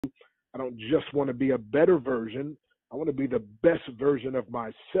I don't just want to be a better version. I want to be the best version of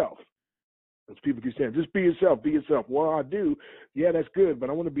myself. As people keep saying, just be yourself, be yourself. Well, I do. Yeah, that's good, but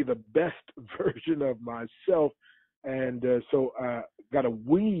I want to be the best version of myself. And so I got to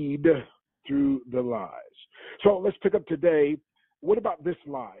weed through the lies. So let's pick up today. What about this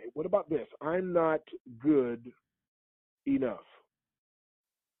lie? What about this? I'm not good enough.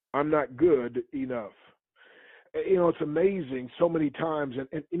 I'm not good enough. It's amazing so many times.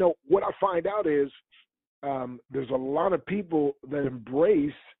 And what I find out is there's a lot of people that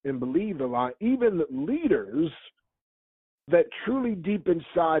embrace and believe the lie, even leaders that truly deep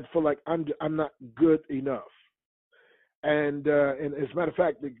inside feel like I'm not good enough. And as a matter of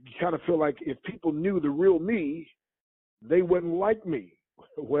fact, you kind of feel like if people knew the real me, they wouldn't like me.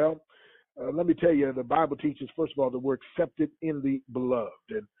 Well, let me tell you, the Bible teaches, first of all, that we're accepted in the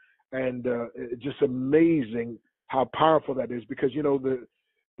beloved. And it's just amazing how powerful that is because,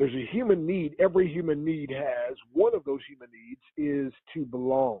 there's a human need. Every human need has. One of those human needs is to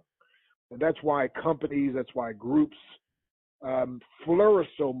belong. And that's why companies, that's why groups flourish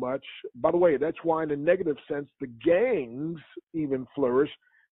so much. By the way, that's why in a negative sense, the gangs even flourish.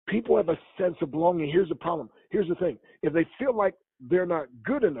 People have a sense of belonging. Here's the problem. Here's the thing. If they feel like they're not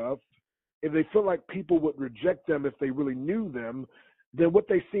good enough, if they feel like people would reject them if they really knew them, then what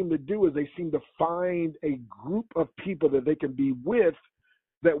they seem to do is they seem to find a group of people that they can be with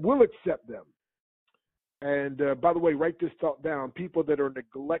that will accept them. And by the way, write this thought down. People that are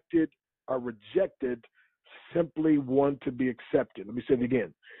neglected or rejected simply want to be accepted. Let me say it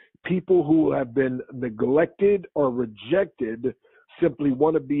again. People who have been neglected or rejected simply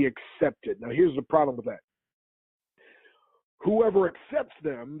want to be accepted. Now, here's the problem with that. Whoever accepts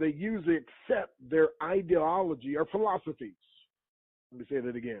them, they usually accept their ideology or philosophies. Let me say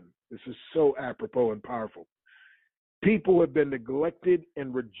that again. This is so apropos and powerful. People who have been neglected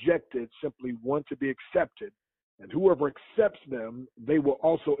and rejected simply want to be accepted. And whoever accepts them, they will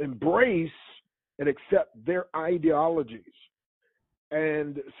also embrace and accept their ideologies.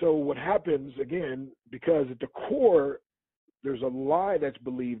 And so what happens, again, because at the core, there's a lie that's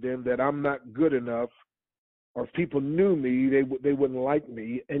believed in that I'm not good enough, or if people knew me, they wouldn't like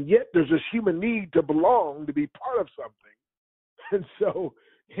me. And yet there's this human need to belong, to be part of something. And so,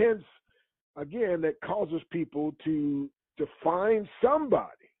 hence, again, that causes people to find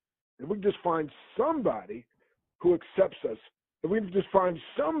somebody. And we can just find somebody who accepts us. And we can just find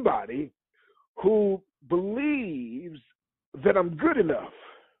somebody who believes that I'm good enough.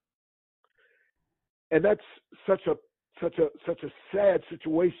 And that's such a sad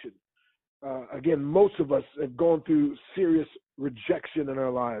situation. Again, most of us have gone through serious rejection in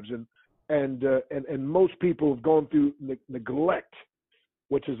our lives, and most people have gone through neglect,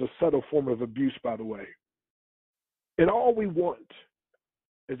 which is a subtle form of abuse, by the way. And all we want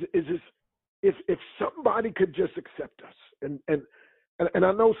is this, if somebody could just accept us. And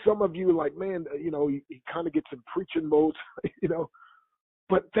I know some of you are like, man, he kind of gets in preaching mode,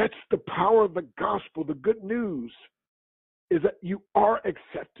 but that's the power of the gospel. The good news is that you are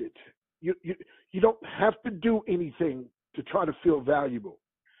accepted. You don't have to do anything to try to feel valuable.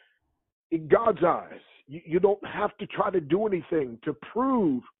 In God's eyes, you don't have to try to do anything to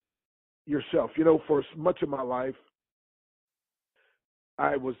prove yourself. For much of my life,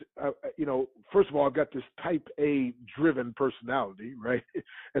 I was, first of all, I've got this type A driven personality, right?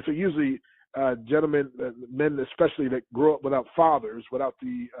 And so usually gentlemen, men especially that grow up without fathers, without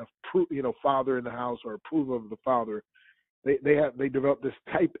the, father in the house or approval of the father, they develop this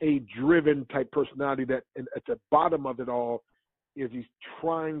type A driven type personality that at the bottom of it all is he's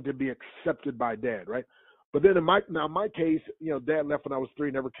trying to be accepted by dad, right? But then in my case, dad left when I was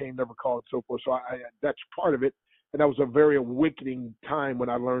 3, never came, never called, and so forth. So I that's part of it. And that was a very awakening time when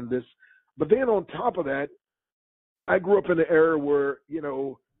I learned this. But then on top of that, I grew up in an era where,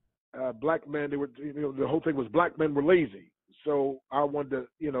 black men, the whole thing was black men were lazy. So I wanted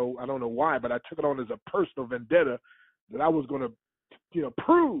to, I don't know why, but I took it on as a personal vendetta that I was going to,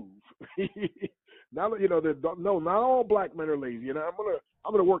 prove. Now, not all black men are lazy. I'm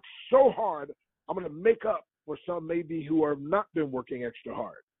going to work so hard. I'm going to make up for some maybe who have not been working extra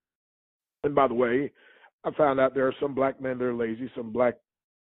hard. And by the way, I found out there are some black men that are lazy, some black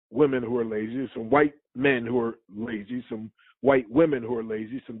women who are lazy, some white men who are lazy, some white women who are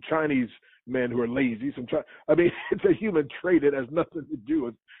lazy, some Chinese men who are lazy. It's a human trait. It has nothing to do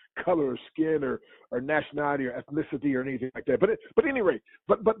with color or skin or nationality or ethnicity or anything like that. But at any rate,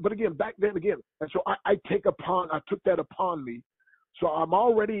 but again, back then again, and so I took that upon me. So I'm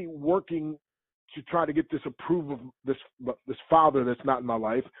already working to try to get this approval of this father that's not in my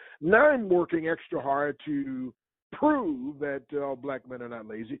life. Now I'm working extra hard to prove that all black men are not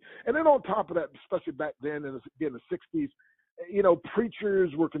lazy. And then on top of that, especially back then, in again the '60s,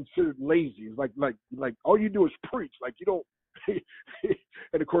 preachers were considered lazy. It's like all you do is preach. Like you don't.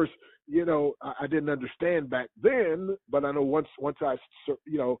 And of course, I didn't understand back then, but I know once I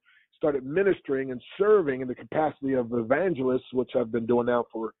started ministering and serving in the capacity of evangelist, which I've been doing now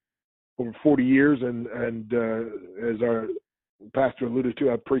for over 40 years, and as our pastor alluded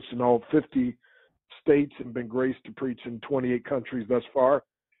to, I've preached in all 50 states and been graced to preach in 28 countries thus far,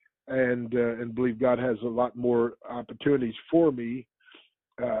 and believe God has a lot more opportunities for me.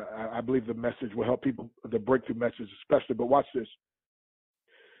 I believe the message will help people, the breakthrough message especially. But watch this.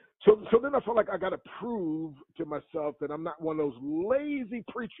 So then I felt like I got to prove to myself that I'm not one of those lazy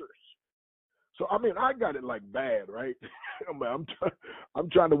preachers. So I got it like bad, right? I'm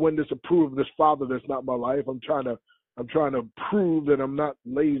trying to win this approval of this father that's not my life. I'm trying to prove that I'm not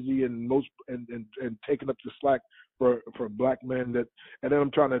lazy and taking up the slack for black men, and then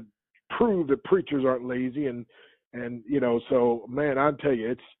I'm trying to prove that preachers aren't lazy and so man, I tell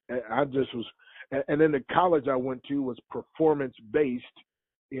you, I just was, and then the college I went to was performance based.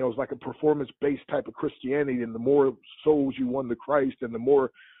 It was like a performance based type of Christianity, and the more souls you won to Christ, and the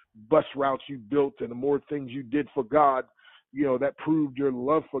more bus routes you built, and the more things you did for God, that proved your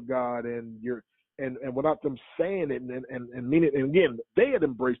love for God and without them saying it and meaning it. And again, they had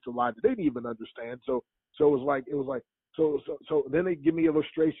embraced the lie that they didn't even understand. So it was like so then they give me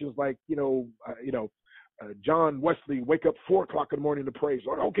illustrations like John Wesley wake up 4:00 in the morning to pray.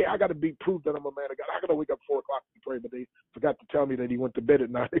 So okay, I got to be proof that I'm a man of God. I got to wake up 4:00 to pray, but they forgot to tell me that he went to bed at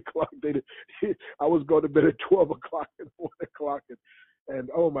 9:00. I was going to bed at 12:00 and 1:00, and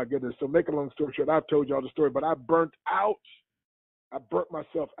oh my goodness. So make a long story short, I've told y'all the story, but I burnt out. I burnt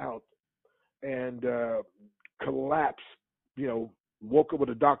myself out and collapsed. Woke up with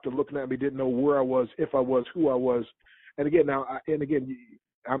a doctor looking at me, didn't know where I was, if I was, who I was, and again I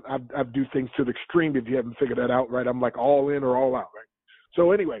do things to the extreme if you haven't figured that out, right? I'm like all in or all out, right?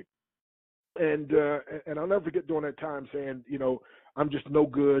 So anyway, and I'll never forget during that time saying, I'm just no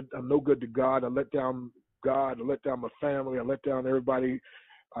good. I'm no good to God. I let down God. I let down my family. I let down everybody.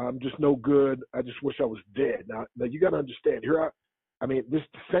 I'm just no good. I just wish I was dead. Now you got to understand this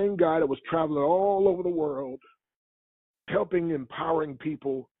same guy that was traveling all over the world, helping, empowering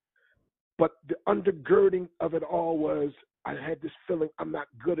people, but the undergirding of it all was I had this feeling I'm not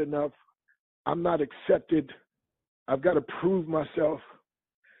good enough. I'm not accepted. I've got to prove myself.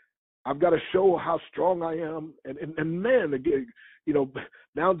 I've got to show how strong I am. And man, again,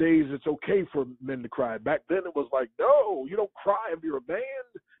 nowadays it's okay for men to cry. Back then it was like, no, you don't cry if you're a man.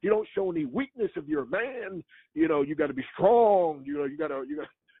 You don't show any weakness if you're a man. You got to be strong. You got to.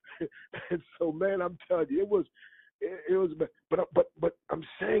 And so, man, I'm telling you, it was. But I'm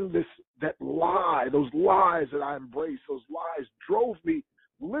saying this, that lie, those lies that I embraced, those lies drove me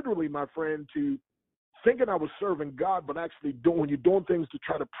literally, my friend, to thinking I was serving God, but actually when you're doing things to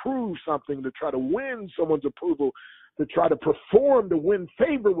try to prove something, to try to win someone's approval, to try to perform, to win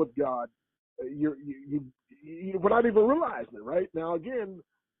favor with God, you're not even realizing it, right? Now, again,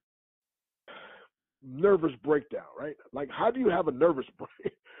 nervous breakdown, right? Like, how do you have a nervous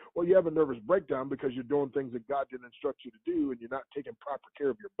break? Well, you have a nervous breakdown because you're doing things that God didn't instruct you to do, and you're not taking proper care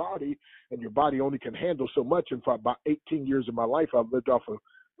of your body, and your body only can handle so much. And for about 18 years of my life, I've lived off of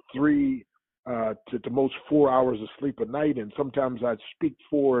 3 to most 4 hours of sleep a night, and sometimes I'd speak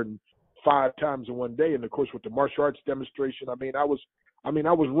 4 and 5 times in one day. And of course, with the martial arts demonstration, I was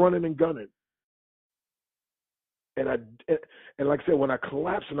running and gunning. And like I said, when I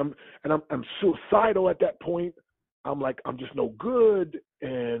collapse and I'm suicidal at that point, I'm like, I'm just no good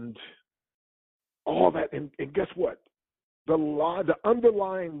and all that. And guess what? The lie, the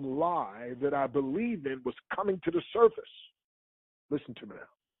underlying lie that I believed in was coming to the surface. Listen to me now.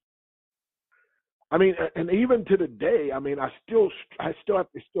 And even to the day, I still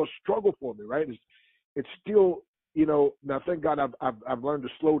struggle for me, right? It's still, now thank God I've learned to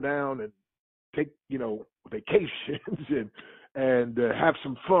slow down and take, vacations and have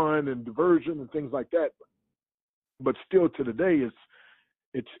some fun and diversion and things like that. But still to the day,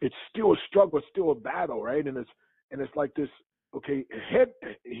 it's still a struggle, it's still a battle, right? And it's like this, okay,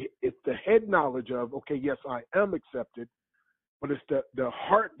 it's the head knowledge of, okay, yes, I am accepted, but it's the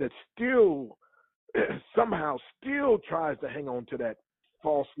heart that still somehow still tries to hang on to that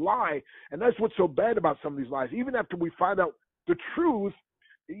false lie. And that's what's so bad about some of these lies. Even after we find out the truth,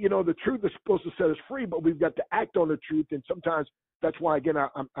 the truth is supposed to set us free, but we've got to act on the truth. And sometimes that's why, again,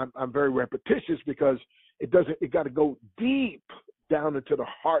 I'm very repetitious, because it got to go deep down into the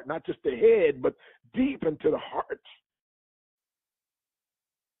heart, not just the head, but deep into the heart.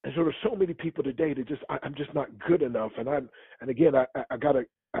 And so there's so many people today that I'm just not good enough. And again, I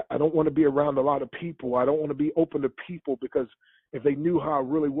don't want to be around a lot of people. I don't want to be open to people, because if they knew how I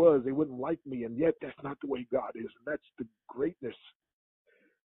really was, they wouldn't like me. And yet that's not the way God is. And that's the greatness.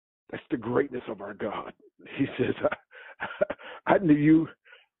 That's the greatness of our God. He says, I knew you.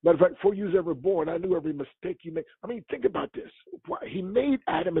 Matter of fact, before you was ever born, I knew every mistake you made. I mean, think about this. He made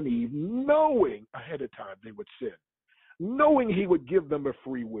Adam and Eve knowing ahead of time they would sin, knowing he would give them a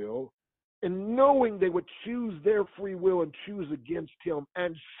free will, and knowing they would choose their free will and choose against him,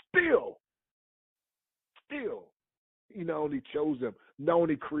 and still, he not only chose them, not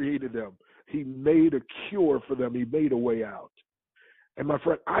only created them, he made a cure for them. He made a way out. And my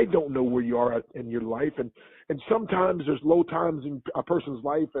friend, I don't know where you are in your life, and sometimes there's low times in a person's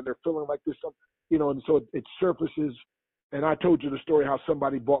life, and they're feeling like this, and so it surfaces. And I told you the story how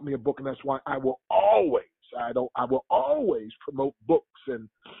somebody bought me a book, and that's why I will always promote books and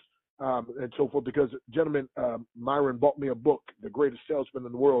so forth, because gentleman Myron bought me a book, The Greatest Salesman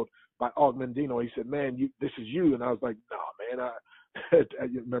in the World by Og Mandino. He said, "Man, this is you," and I was like, "No, man, I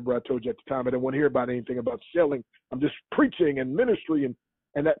remember I told you at the time I didn't want to hear about anything about selling. I'm just preaching and ministry."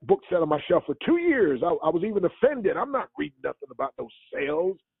 And that book sat on my shelf for 2 years. I was even offended. I'm not reading nothing about those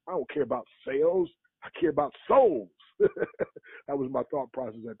sales. I don't care about sales. I care about souls. That was my thought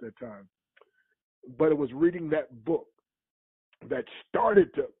process at that time. But it was reading that book that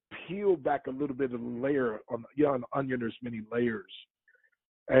started to peel back a little bit of the layer on, on the onion. There's many layers.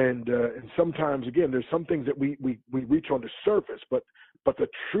 And sometimes, again, there's some things that we reach on the surface, but the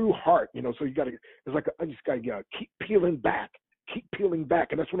true heart, so you got to, it's like, I just got to keep peeling back.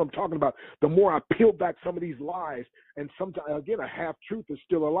 And that's what I'm talking about. The more I peel back some of these lies, and sometimes, again, a half-truth is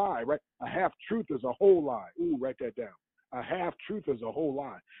still a lie, right? A half-truth is a whole lie. Ooh, write that down. A half-truth is a whole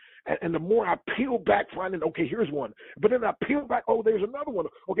lie. And the more I peel back, finding, okay, here's one. But then I peel back, oh, there's another one.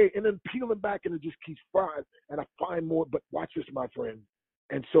 Okay, and then peeling back, and it just keeps frying, and I find more. But watch this, my friend.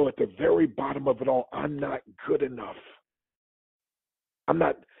 And so at the very bottom of it all, I'm not good enough. I'm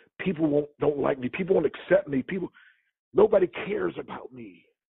not, people don't like me. People won't accept me. Nobody cares about me.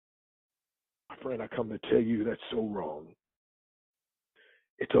 My friend, I come to tell you that's so wrong.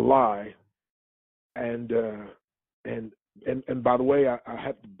 It's a lie. And by the way, I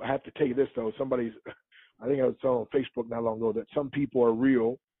have to tell you this though. I think I was on Facebook not long ago that some people are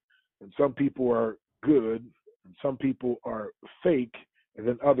real, and some people are good, and some people are fake, and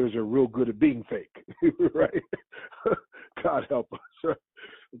then others are real good at being fake, right? God help us.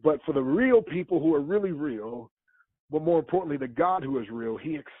 But for the real people who are really real, but more importantly, the God who is real,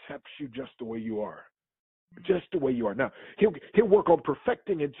 he accepts you just the way you are. Just the way you are. Now, he'll work on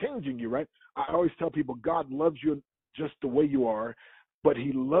perfecting and changing you, right? I always tell people God loves you just the way you are, but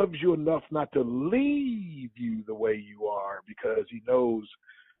he loves you enough not to leave you the way you are, because he knows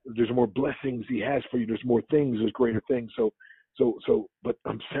there's more blessings he has for you. There's more things, there's greater things. So, but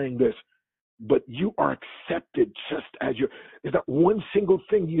I'm saying this, but you are accepted just as you're. There's not one single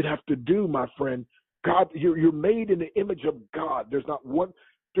thing you'd have to do, my friend. God, you're made in the image of God. There's not.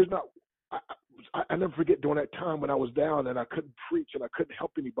 I never forget during that time when I was down and I couldn't preach and I couldn't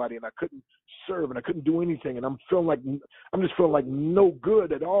help anybody and I couldn't serve and I couldn't do anything, and I'm just feeling like no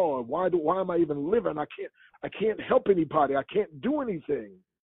good at all. Why am I even living? I can't help anybody. I can't do anything.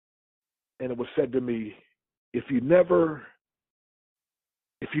 And it was said to me, if you never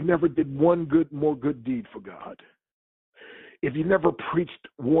did one more good deed for God, if you never preached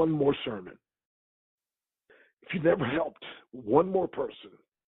one more sermon, if you never helped one more person,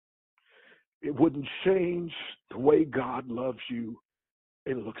 it wouldn't change the way God loves you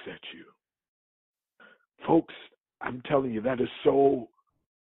and looks at you. Folks, I'm telling you, that is so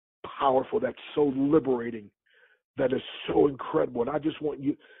powerful. That's so liberating. That is so incredible. And I just want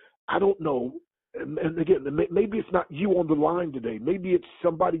you, I don't know, and again, maybe it's not you on the line today. Maybe it's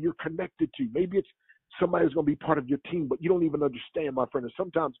somebody you're connected to. Maybe it's somebody who's going to be part of your team, but you don't even understand, my friend. And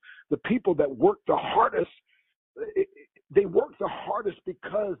sometimes the people that work the hardest, they work the hardest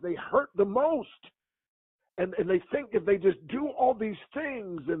because they hurt the most. And they think if they just do all these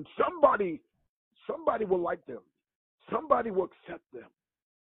things, then somebody will like them. Somebody will accept them.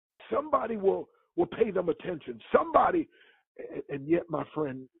 Somebody will pay them attention. Somebody, and yet, my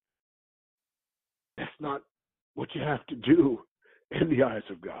friend, that's not what you have to do in the eyes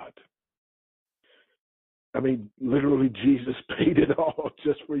of God. I mean, literally, Jesus paid it all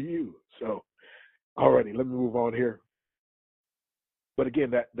just for you. So, alrighty, let me move on here. But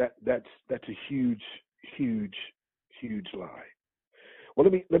again, that's a huge lie. Well,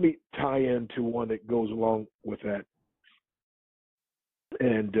 let me tie into one that goes along with that.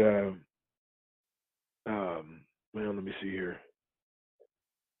 And well, let me see here.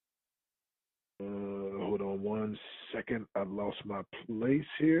 Hold on one second. I lost my place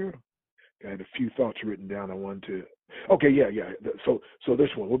here. I had a few thoughts written down. I wanted to. Okay, yeah. So this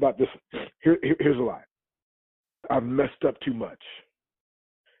one. What about this? Here's a lie. I've messed up too much.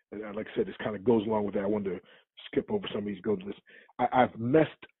 And like I said, this kind of goes along with that. I wanted to skip over some of these. Go to this. I've messed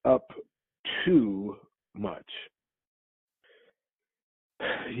up too much.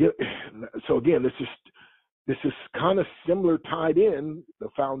 Yeah. So again, this is kind of similar, tied in the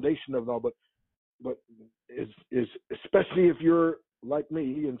foundation of it all, but is especially if you're like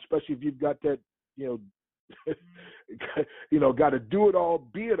me, and especially if you've got that, got to do it all,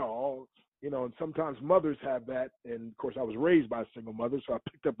 be it all, and sometimes mothers have that, and of course I was raised by a single mother, so I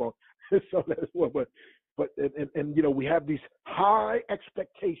picked up on some of that as well. But we have these high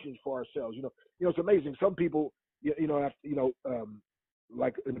expectations for ourselves. It's amazing. Some people,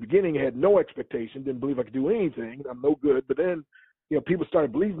 like in the beginning, had no expectation, didn't believe I could do anything. I'm no good. But then, people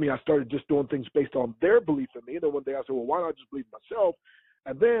started believing me. I started just doing things based on their belief in me. And then one day I said, well, why not just believe in myself?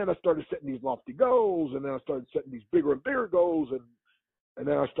 And then I started setting these lofty goals, and then I started setting these bigger and bigger goals, and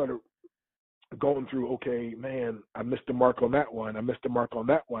then I started going through, okay, man, I missed the mark on that one. I missed the mark on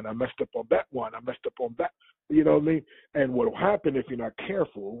that one. I messed up on that one. I messed up on that. You know what I mean? And what will happen if you're not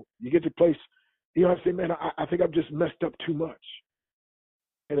careful, you get to a place, you have to say, man, I think I've just messed up too much.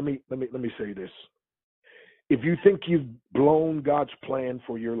 And let me say this. If you think you've blown God's plan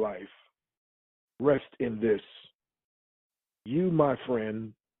for your life, rest in this. You, my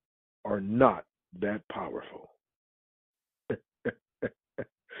friend, are not that powerful.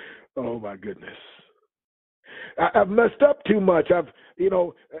 Oh my goodness. I've messed up too much. I've,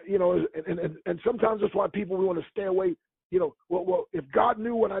 and sometimes that's why people want to stay away. Well, if God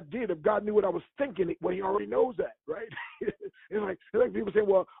knew what I did, if God knew what I was thinking, well, He already knows that, right? it's like people say,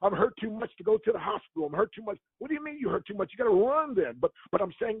 well, I'm hurt too much to go to the hospital. I'm hurt too much. What do you mean you hurt too much? You got to run then. But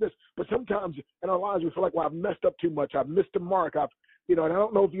I'm saying this. But sometimes in our lives we feel like, well, I've messed up too much. I've missed the mark. And I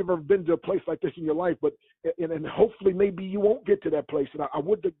don't know if you've ever been to a place like this in your life, but and hopefully maybe you won't get to that place. And I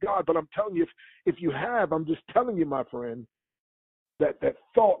would to God, but I'm telling you, if you have, I'm just telling you, my friend, that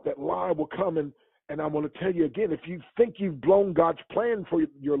thought, that lie will come. And I want to tell you again, if you think you've blown God's plan for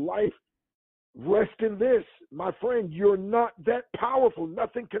your life, rest in this, my friend, you're not that powerful.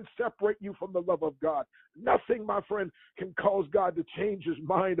 Nothing can separate you from the love of God. Nothing, my friend, can cause God to change His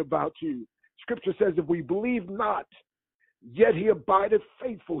mind about you. Scripture says, if we believe not, yet He abideth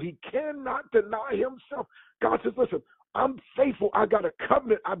faithful. He cannot deny Himself. God says, listen, I'm faithful. I got a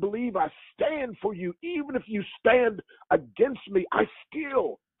covenant. I believe I stand for you. Even if you stand against me, I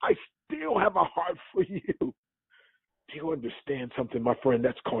still have a heart for you. Do you understand something, my friend?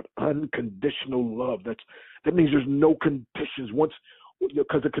 That's called unconditional love. That means there's no conditions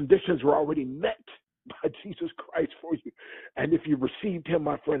because the conditions were already met by Jesus Christ for you. And if you received Him,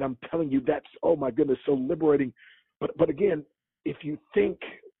 my friend, I'm telling you, that's, oh my goodness, so liberating. But again, if you think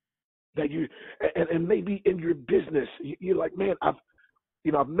that you, and maybe in your business, you're like, man, I've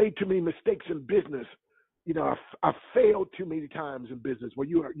made too many mistakes in business. I've failed too many times in business. Well,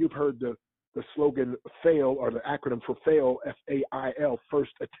 you've heard the slogan FAIL, or the acronym for FAIL, FAIL,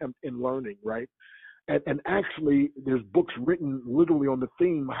 first attempt in learning, right? And actually, there's books written literally on the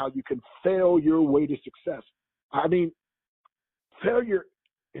theme how you can fail your way to success. I mean, failure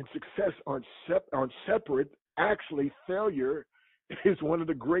and success aren't separate. Actually, failure is one of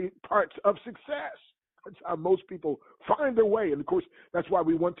the great parts of success. That's how most people find their way. And of course, that's why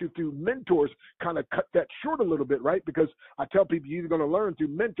we want to, through mentors, kind of cut that short a little bit, right? Because I tell people you're either going to learn through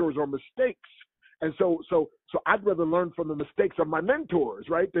mentors or mistakes. And so I'd rather learn from the mistakes of my mentors,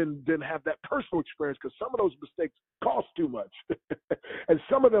 right, than have that personal experience, because some of those mistakes cost too much. And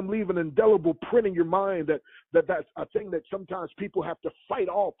some of them leave an indelible print in your mind that's a thing that sometimes people have to fight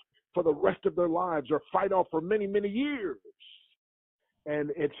off for the rest of their lives, or fight off for many, many years.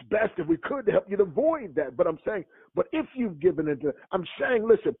 And it's best if we could to help you to avoid that. But I'm saying, but if you've given into, I'm saying,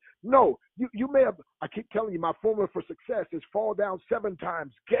 listen, no, you may have, I keep telling you, my formula for success is fall down 7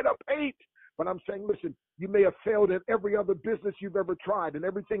 times, get up 8. But I'm saying, listen, you may have failed in every other business you've ever tried, and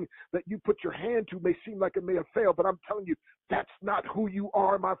everything that you put your hand to may seem like it may have failed. But I'm telling you, that's not who you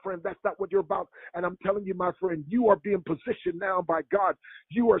are, my friend. That's not what you're about. And I'm telling you, my friend, you are being positioned now by God.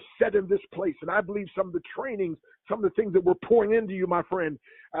 You are set in this place. And I believe some of the trainings, some of the things that we're pouring into you, my friend,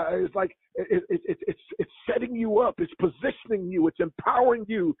 it's like it's setting you up. It's positioning you. It's empowering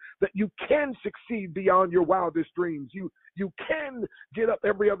you that you can succeed beyond your wildest dreams. You can get up.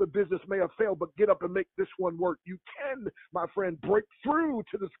 Every other business may have failed, but get up and make this one work. You can, my friend, break through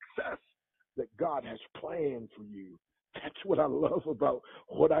to the success that God has planned for you. That's what I love about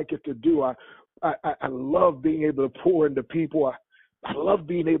what I get to do. I love being able to pour into people. I love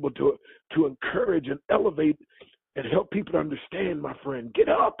being able to encourage and elevate and help people to understand, my friend. Get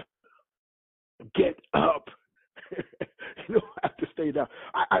up. Get up. You don't have to stay down.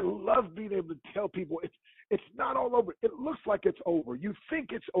 I love being able to tell people it's not all over. It looks like it's over. You think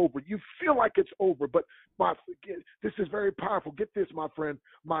it's over. You feel like it's over. But this is very powerful. Get this, my friend.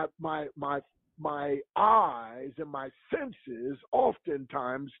 My eyes and my senses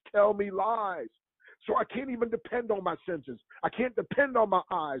oftentimes tell me lies. So I can't even depend on my senses. I can't depend on my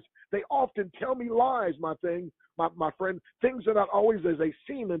eyes. They often tell me lies, my friend. Things are not always as they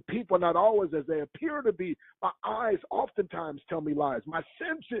seem, and people are not always as they appear to be. My eyes oftentimes tell me lies. My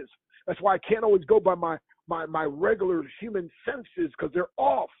senses. That's why I can't always go by my regular human senses, because they're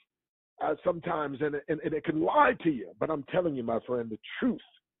off sometimes, and it can lie to you. But I'm telling you, my friend, the truth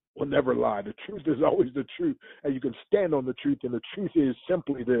will never lie. The truth is always the truth, and you can stand on the truth. And the truth is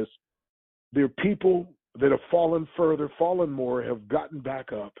simply this. There are people that have fallen further, fallen more, have gotten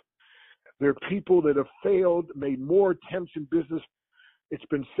back up. There are people that have failed, made more attempts in business. It's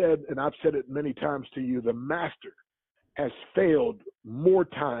been said, and I've said it many times to you, the master has failed more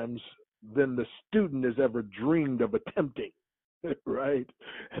times than the student has ever dreamed of attempting, right?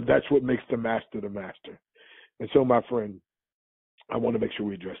 And that's what makes the master the master. And so, my friend, I want to make sure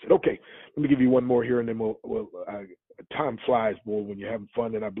we address it. Okay, let me give you one more here, and then we'll time flies, boy, when you're having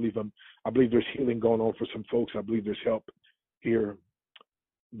fun. And I believe there's healing going on for some folks. I believe there's help here.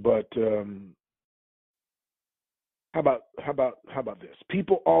 But how about this?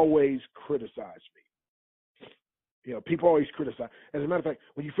 People always criticize me. You know, people always criticize. As a matter of fact,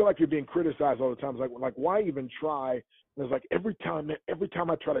 when you feel like you're being criticized all the time, it's like why even try? And it's like every time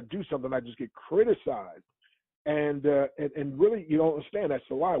I try to do something, I just get criticized. And really, you don't understand. That's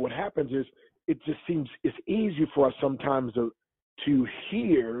the lie. What happens is it just seems it's easy for us sometimes to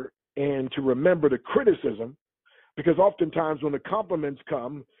hear and to remember the criticism, because oftentimes when the compliments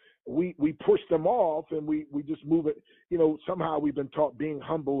come, we push them off and we just move it. You know, somehow we've been taught being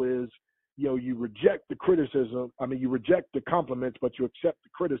humble is, you know, you reject the criticism. I mean, you reject the compliments, but you accept the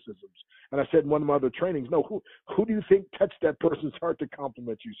criticisms. And I said in one of my other trainings, no, who do you think touched that person's heart to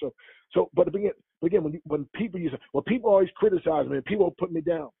compliment you? But again, when people always criticize me and people put me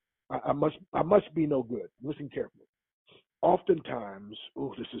down, I must be no good. Listen carefully. Oftentimes,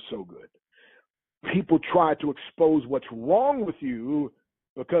 this is so good. People try to expose what's wrong with you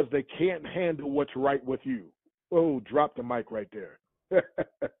because they can't handle what's right with you. Oh, drop the mic right there.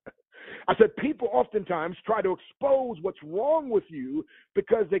 I said people oftentimes try to expose what's wrong with you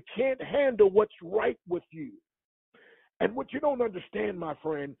because they can't handle what's right with you. And what you don't understand, my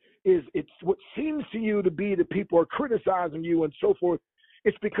friend, is it's what seems to you to be that people are criticizing you and so forth.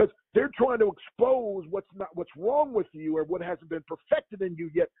 It's because they're trying to expose what's wrong with you or what hasn't been perfected in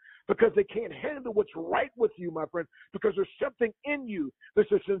you yet, because they can't handle what's right with you, my friend, because there's something in you.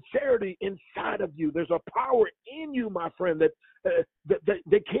 There's a sincerity inside of you. There's a power in you, my friend, that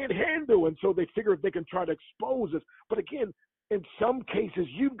they can't handle. And so they figure they can try to expose us. But again, in some cases,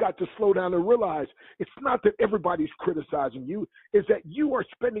 you've got to slow down and realize it's not that everybody's criticizing you. It's that you are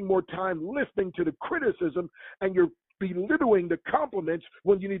spending more time listening to the criticism and you're belittling the compliments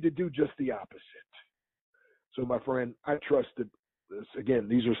when you need to do just the opposite. So, my friend, I trust that, again,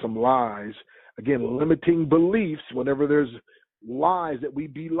 these are some lies. Again, limiting beliefs. Whenever there's lies that we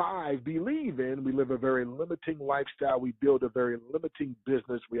believe in, we live a very limiting lifestyle. We build a very limiting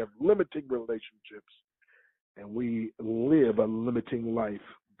business. We have limiting relationships. And we live a limiting life.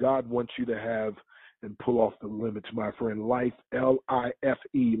 God wants you to have and pull off the limits, my friend. Life,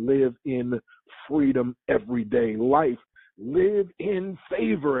 L-I-F-E, live in freedom every day. Life, live in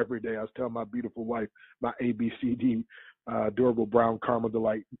favor every day. I was telling my beautiful wife, my ABCD, Adorable Brown Caramel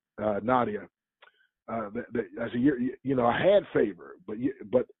Delight, Nadia, I said, I had favor,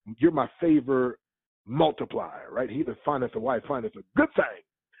 but you're my favor multiplier, right? He that findeth a wife findeth a good thing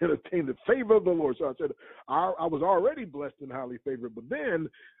and obtain the favor of the Lord. So I said, I was already blessed and highly favored, but then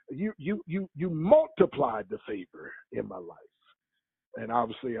you multiplied the favor in my life. And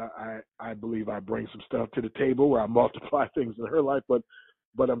obviously I believe I bring some stuff to the table where I multiply things in her life,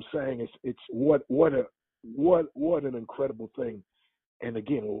 but I'm saying it's what an incredible thing. And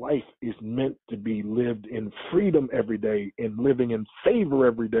again, life is meant to be lived in freedom every day and living in favor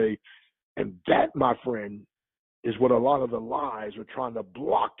every day. And that, my friend, is what a lot of the lies are trying to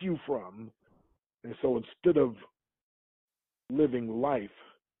block you from. And so instead of living life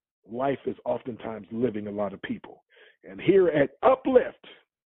is oftentimes living a lot of people. And here at Uplift,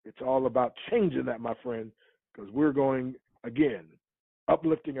 it's all about changing that, my friend, because we're going, again,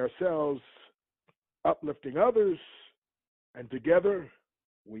 uplifting ourselves, uplifting others, and together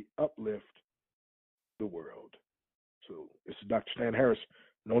we uplift the world. So this is Dr. Stan Harris,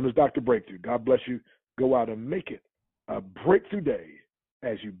 known as Dr. Breakthrough. God bless you. Go out and make it a breakthrough day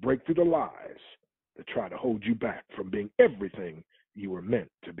as you break through the lies that try to hold you back from being everything you were meant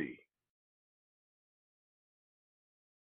to be.